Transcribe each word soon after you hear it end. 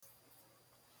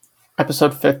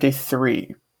Episode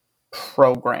 53,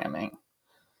 Programming.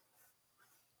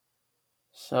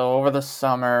 So over the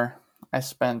summer, I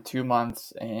spent 2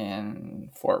 months in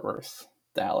Fort Worth,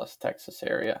 Dallas, Texas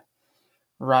area,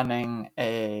 running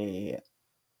a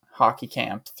hockey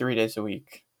camp 3 days a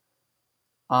week,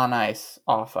 on ice,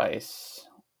 off ice,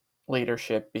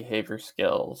 leadership, behavior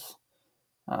skills,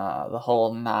 the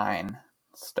whole 9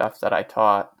 stuff that I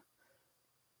taught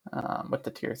with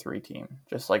the Tier 3 team.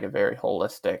 Just like a very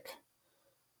holistic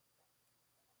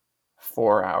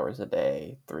 4 hours a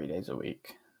day, 3 days a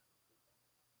week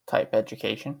type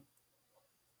education.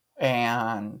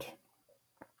 And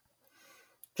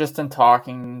just in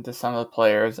talking to some of the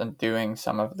players and doing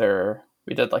some of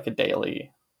we did like a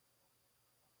daily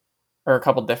or a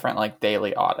couple different like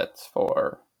daily audits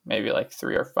for maybe like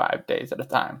 3 or 5 days at a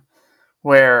time,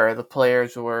 where the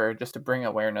players were just to bring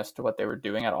awareness to what they were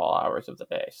doing at all hours of the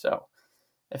day. So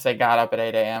if they got up at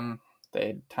 8 a.m.,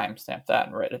 they'd timestamp that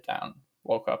and write it down.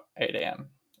 Woke up 8 a.m.,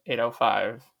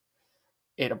 8:05,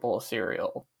 ate a bowl of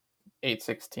cereal,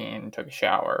 8:16, took a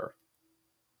shower,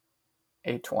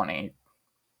 8:20,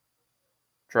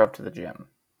 drove to the gym,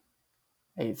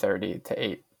 8:30 to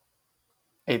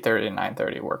 8:30 to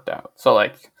 9:30 worked out. So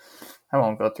like, I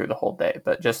won't go through the whole day,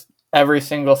 but just every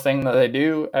single thing that they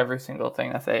do, every single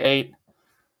thing that they ate,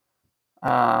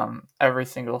 every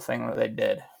single thing that they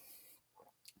did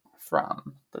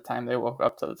from the time they woke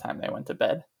up to the time they went to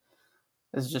bed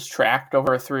is just tracked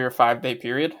over a 3 or 5 day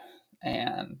period.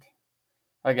 And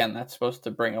again, that's supposed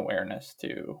to bring awareness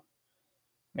to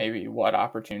maybe what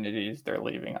opportunities they're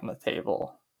leaving on the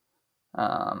table,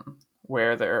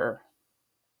 where they're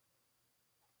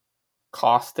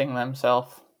costing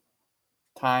themselves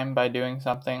time by doing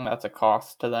something that's a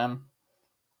cost to them,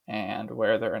 and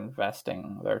where they're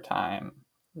investing their time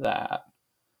that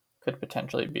could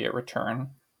potentially be a return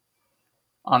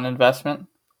on investment,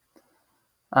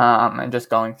 and just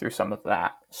going through some of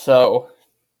that. So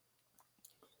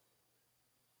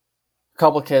a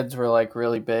couple of kids were like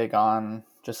really big on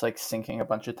just like sinking a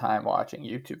bunch of time watching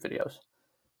YouTube videos.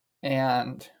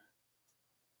 And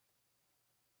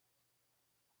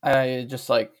I just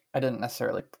like, I didn't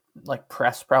necessarily like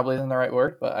press, probably isn't the right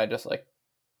word, but I just like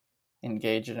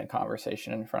engaged in a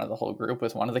conversation in front of the whole group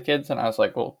with one of the kids. And I was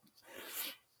like, well,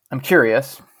 I'm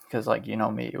curious, because like, you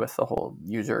know me with the whole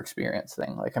user experience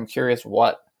thing. Like, I'm curious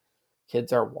what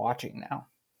kids are watching now.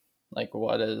 Like,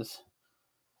 what is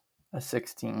a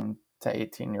 16 to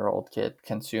 18-year-old kid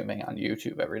consuming on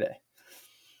YouTube every day?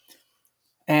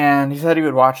 And he said he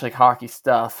would watch like hockey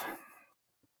stuff.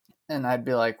 And I'd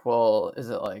be like, well, is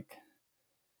it like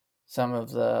some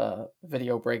of the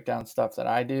video breakdown stuff that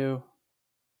I do?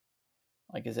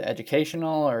 Like, is it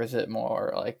educational, or is it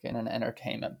more like in an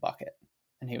entertainment bucket?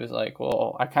 And he was like,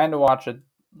 well, I kind of watch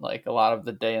like a lot of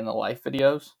the day in the life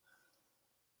videos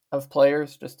of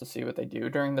players just to see what they do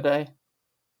during the day.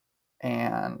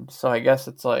 And so I guess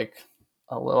it's like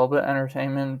a little bit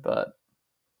entertainment, but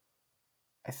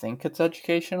I think it's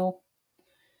educational.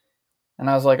 And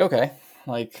I was like, okay,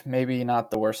 like maybe not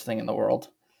the worst thing in the world.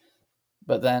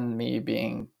 But then me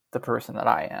being the person that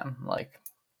I am, like,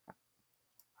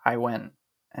 I went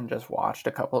and just watched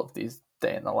a couple of these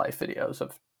day in the life videos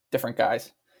of different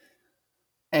guys.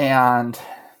 And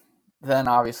then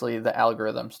obviously the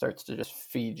algorithm starts to just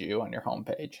feed you on your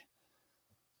homepage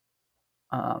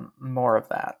more of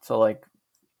that. So like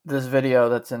this video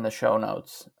that's in the show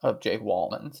notes of Jake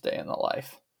Wallman's day in the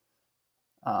life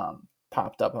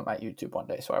popped up on my YouTube one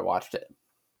day, so I watched it.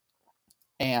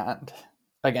 And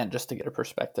again, just to get a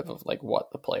perspective of like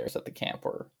what the players at the camp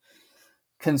were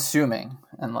consuming,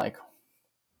 and like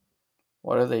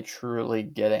what are they truly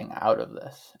getting out of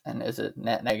this, and is it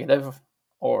net negative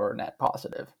or net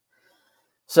positive?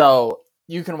 So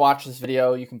you can watch this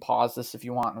video, you can pause this if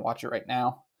you want and watch it right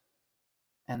now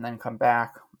and then come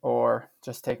back, or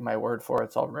just take my word for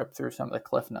it. So I'll rip through some of the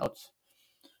cliff notes.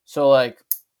 So like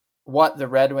what the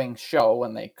Red Wings show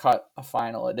when they cut a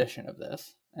final edition of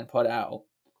this and put out,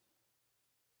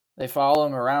 they follow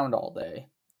him around all day,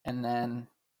 and then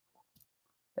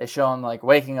they show him like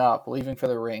waking up, leaving for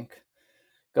the rink,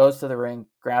 goes to the rink,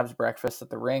 grabs breakfast at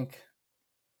the rink,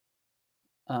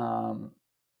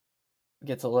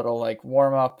 gets a little like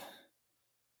warm up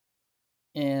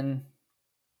in,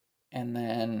 and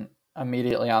then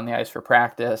immediately on the ice for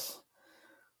practice.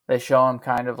 They show him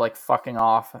kind of like fucking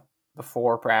off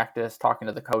before practice, talking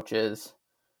to the coaches.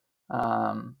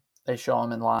 They show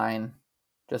him in line,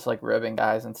 just like ribbing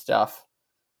guys and stuff.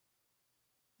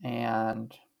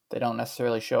 And they don't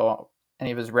necessarily show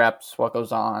any of his reps, what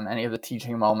goes on, any of the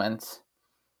teaching moments,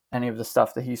 any of the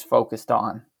stuff that he's focused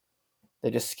on. They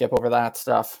just skip over that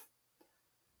stuff.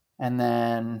 And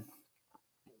then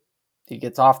he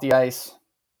gets off the ice,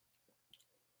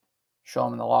 show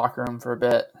him in the locker room for a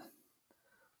bit,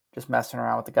 just messing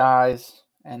around with the guys,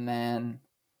 and then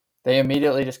they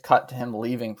immediately just cut to him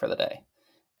leaving for the day.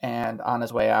 And on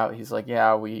his way out, he's like,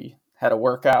 yeah, we had a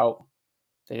workout.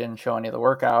 They didn't show any of the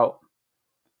workout.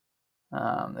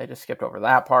 They just skipped over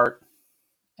that part.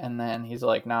 And then he's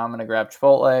like, now I'm going to grab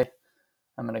Chipotle.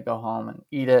 I'm going to go home and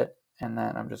eat it. And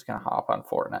then I'm just going to hop on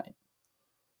Fortnite.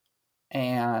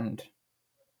 And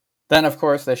then, of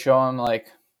course, they show him, like,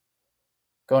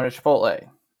 going to Chipotle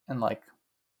and, like,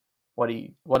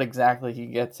 what exactly he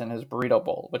gets in his burrito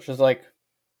bowl, which is, like,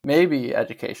 maybe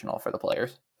educational for the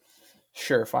players.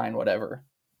 Sure, fine, whatever.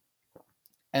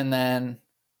 And then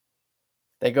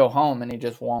they go home and he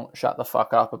just won't shut the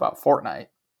fuck up about Fortnite.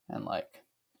 And, like,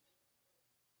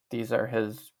 these are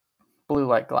his blue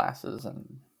light glasses.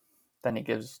 And then he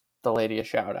gives the lady a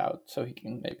shout out so he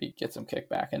can maybe get some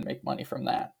kickback and make money from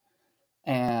that.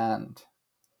 And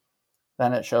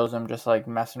then it shows him just, like,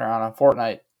 messing around on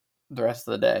Fortnite the rest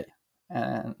of the day.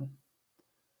 And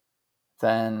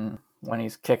then when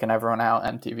he's kicking everyone out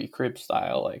MTV Creep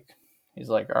style, like, he's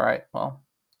like, all right, well,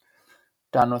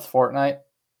 done with Fortnite.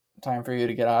 Time for you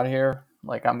to get out of here.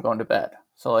 Like, I'm going to bed.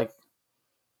 So, like,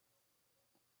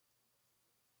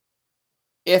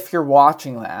 if you're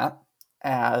watching that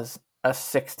as a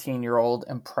 16-year-old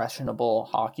impressionable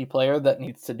hockey player that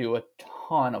needs to do a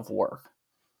ton of work,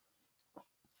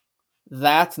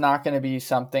 that's not going to be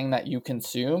something that you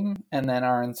consume and then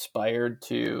are inspired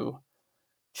to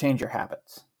change your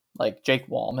habits. Like, Jake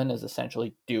Wallman is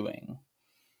essentially doing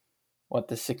what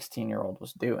the 16-year-old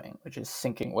was doing, which is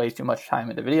sinking way too much time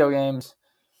into video games,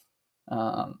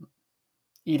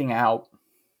 eating out,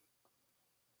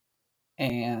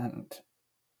 and,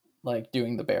 like,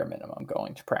 doing the bare minimum,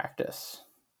 going to practice,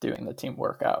 doing the team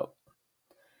workout,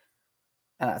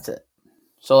 and that's it.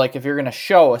 So, like, if you're going to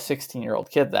show a 16-year-old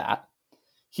kid that,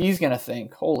 he's going to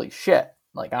think, holy shit,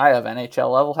 like, I have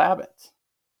NHL level habits.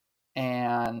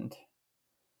 And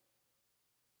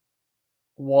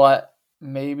what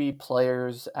maybe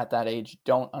players at that age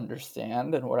don't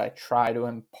understand, and what I try to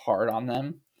impart on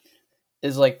them,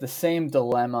 is, like, the same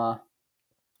dilemma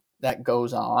that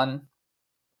goes on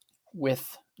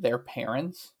with their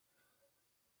parents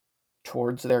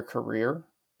towards their career,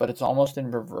 but it's almost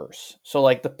in reverse. So,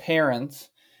 like, the parents,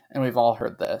 and we've all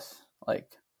heard this,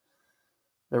 like,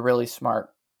 the really smart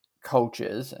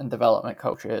coaches and development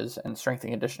coaches and strength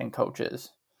and conditioning coaches,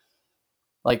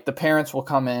 like, the parents will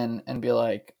come in and be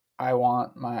like, I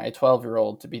want my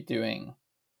 12-year-old to be doing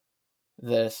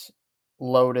this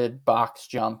loaded box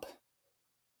jump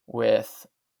with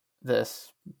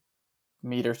this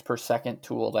meters per second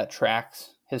tool that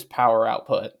tracks his power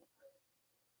output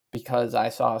because I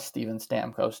saw Steven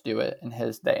Stamkos do it in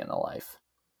his day in the life.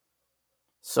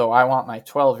 So I want my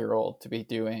 12-year-old to be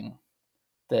doing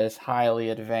this highly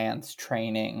advanced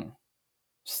training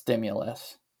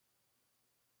stimulus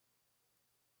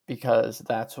because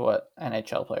that's what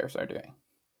NHL players are doing.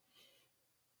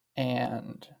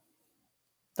 And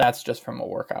that's just from a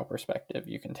workout perspective.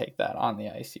 You can take that on the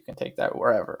ice. You can take that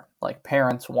wherever. Like,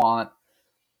 parents want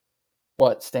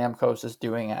what Stamkos is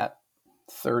doing at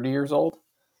 30 years old.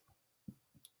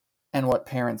 And what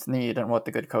parents need and what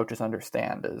the good coaches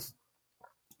understand is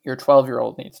your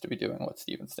 12-year-old needs to be doing what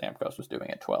Steven Stamkos was doing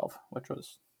at 12, which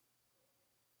was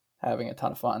having a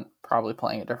ton of fun, probably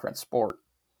playing a different sport,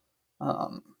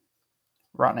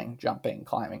 running, jumping,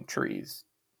 climbing trees,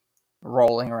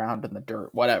 rolling around in the dirt,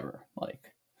 whatever.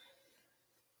 Like,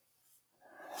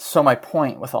 so my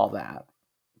point with all that,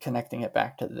 connecting it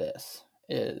back to this,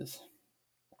 is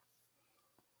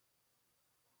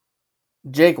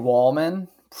Jake Wallman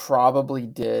probably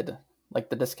did, like,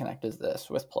 the disconnect is this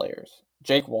with players.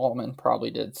 Jake Wallman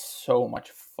probably did so much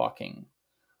fucking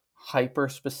hyper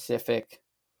specific,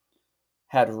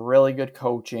 had really good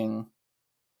coaching,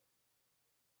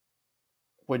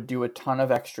 would do a ton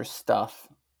of extra stuff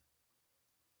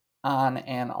on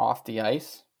and off the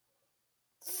ice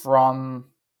from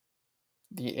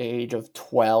the age of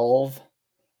 12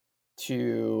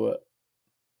 to,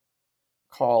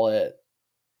 call it,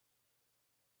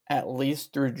 at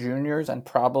least through juniors and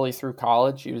probably through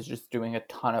college. He was just doing a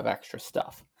ton of extra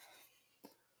stuff.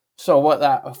 So what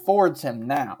that affords him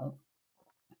now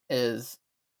is,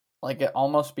 like, it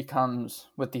almost becomes,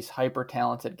 with these hyper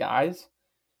talented guys,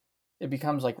 it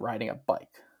becomes like riding a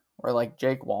bike, where, like,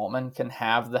 Jake Wallman can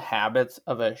have the habits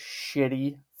of a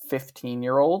shitty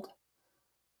 15-year-old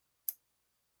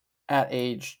at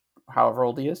age, however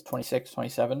old he is, 26,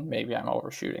 27, maybe I'm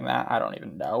overshooting that, I don't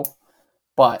even know.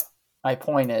 But my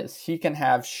point is, he can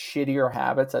have shittier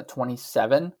habits at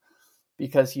 27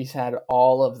 because he's had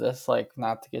all of this, like,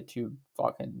 not to get too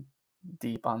fucking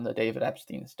deep on the David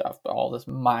Epstein stuff, but all this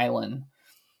myelin,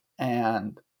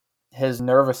 and his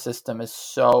nervous system is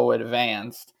so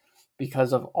advanced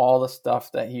because of all the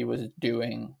stuff that he was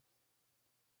doing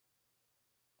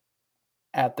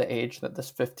at the age that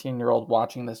this 15-year-old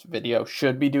watching this video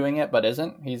should be doing it, but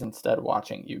isn't. He's instead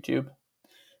watching YouTube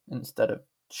instead of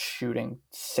shooting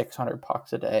 600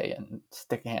 pucks a day and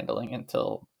stick handling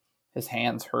until his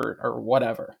hands hurt or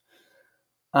whatever.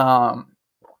 And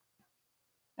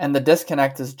the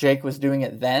disconnect is Jake was doing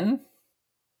it then,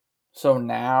 so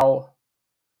now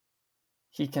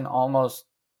he can almost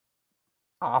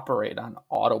operate on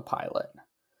autopilot.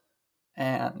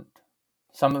 And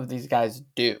some of these guys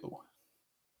do.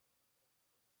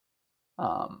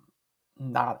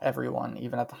 Not everyone,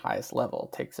 even at the highest level,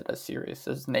 takes it as serious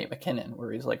as Nate McKinnon,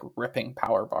 where he's like ripping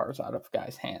power bars out of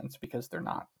guys' hands because they're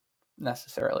not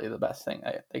necessarily the best thing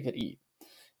they could eat.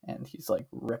 And he's like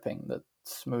ripping the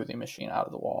smoothie machine out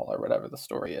of the wall or whatever the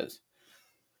story is.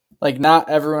 Like, not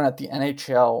everyone at the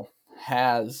NHL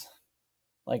has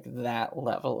like that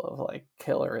level of like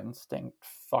killer instinct.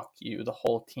 Fuck you, the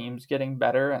whole team's getting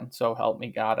better, and so help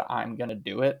me God, I'm gonna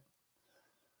do it.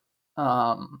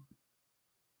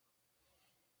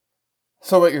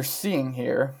 So what you're seeing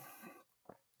here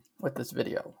with this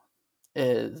video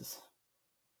is,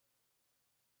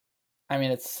 I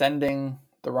mean, it's sending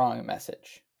the wrong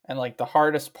message. And like the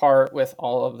hardest part with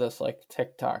all of this, like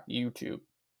TikTok, YouTube,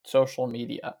 social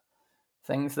media,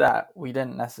 things that we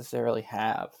didn't necessarily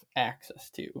have access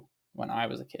to when I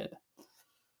was a kid,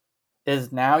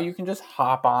 is now you can just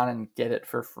hop on and get it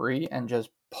for free and just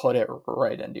put it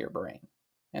right into your brain.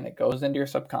 And it goes into your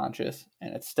subconscious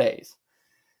and it stays.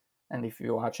 And if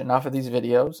you watch enough of these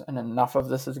videos and enough of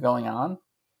this is going on,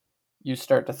 you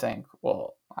start to think,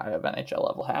 well, I have NHL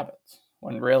level habits.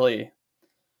 When really,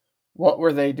 what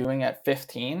were they doing at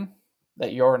 15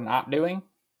 that you're not doing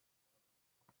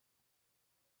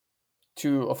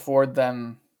to afford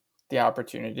them the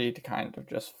opportunity to kind of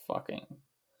just fucking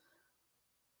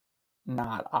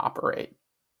not operate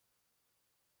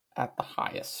at the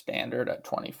highest standard at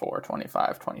 24,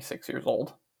 25, 26 years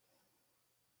old?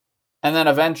 And then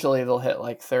eventually they'll hit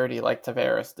like 30 like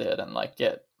Tavares did and like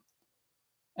get,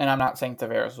 and I'm not saying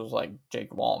Tavares was like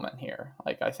Jake Walman here.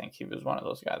 Like, I think he was one of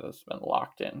those guys that's been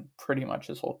locked in pretty much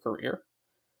his whole career.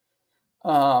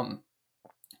 But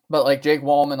like Jake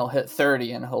Walman will hit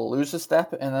 30 and he'll lose a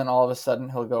step, and then all of a sudden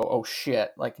he'll go, oh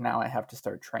shit, like now I have to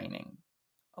start training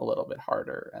a little bit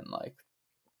harder, and like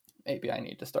maybe I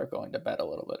need to start going to bed a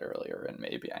little bit earlier, and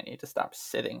maybe I need to stop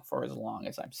sitting for as long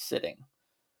as I'm sitting.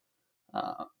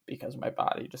 Because my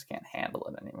body just can't handle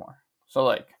it anymore. So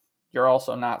like, you're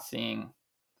also not seeing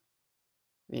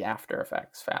the after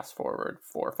effects fast forward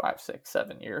 4, 5, 6,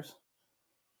 7 years.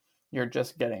 You're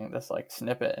just getting this like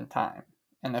snippet in time.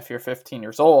 And if you're 15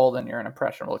 years old and you're an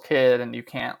impressionable kid and you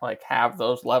can't like have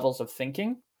those levels of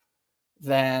thinking,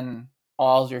 then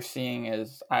all you're seeing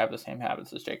is, I have the same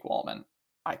habits as Jake Walman.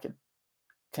 I could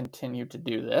continue to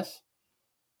do this,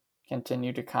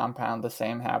 continue to compound the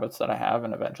same habits that I have,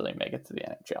 and eventually make it to the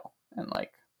NHL. And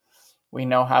like, we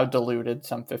know how deluded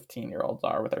some 15-year-olds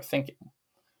are with their thinking.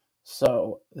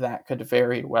 So that could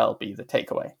very well be the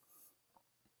takeaway.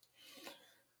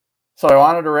 So I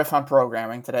wanted to riff on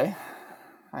programming today.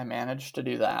 I managed to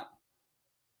do that.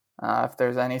 If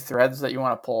there's any threads that you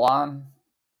want to pull on,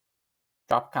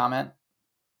 drop a comment.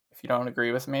 If you don't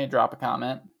agree with me, drop a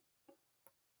comment.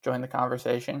 Join the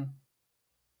conversation.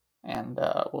 And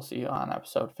we'll see you on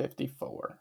episode 54.